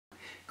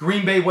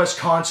Green Bay,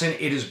 Wisconsin.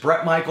 It is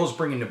Bret Michaels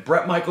bringing the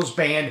Bret Michaels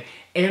Band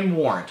and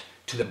Warrant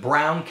to the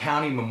Brown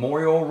County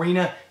Memorial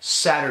Arena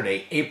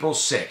Saturday, April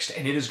 6th.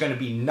 And it is going to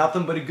be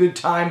nothing but a good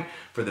time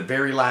for the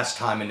very last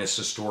time in this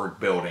historic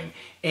building.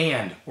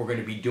 And we're going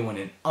to be doing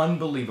an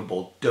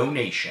unbelievable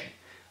donation.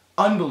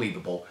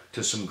 Unbelievable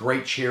to some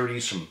great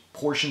charities, some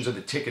portions of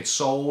the tickets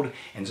sold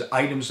and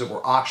items that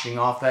we're auctioning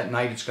off that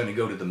night. It's going to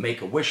go to the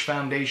Make-A-Wish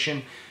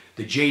Foundation,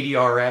 the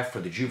JDRF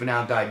for the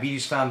Juvenile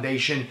Diabetes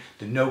Foundation,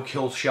 the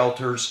no-kill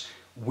shelters.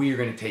 We are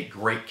going to take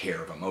great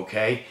care of them,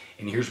 okay?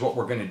 And here's what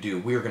we're going to do.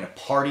 We are going to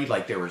party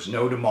like there is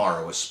no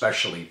tomorrow,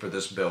 especially for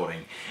this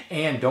building.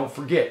 And don't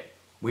forget,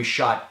 we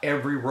shot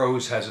Every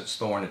Rose Has Its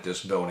Thorn at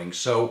this building,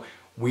 so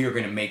we are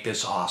going to make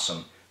this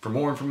awesome. For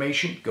more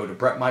information, go to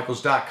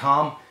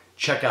BretMichaels.com.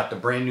 Check out the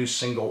brand new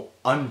single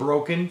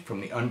Unbroken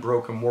from the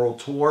Unbroken World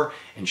Tour,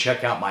 and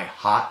check out my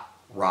Hot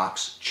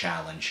Rocks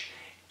Challenge.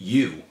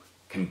 You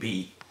can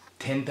be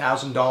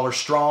 $10,000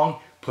 strong,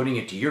 putting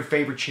it to your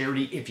favorite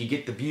charity. If you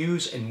get the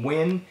views and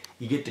win,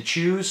 you get to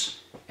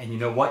choose, and you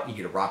know what? You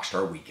get a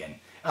rockstar weekend.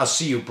 I'll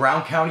see you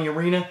Brown County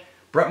Arena,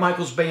 Bret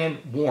Michaels Band,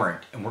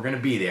 Warrant, and we're going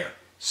to be there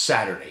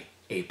Saturday,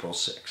 April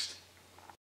 6th.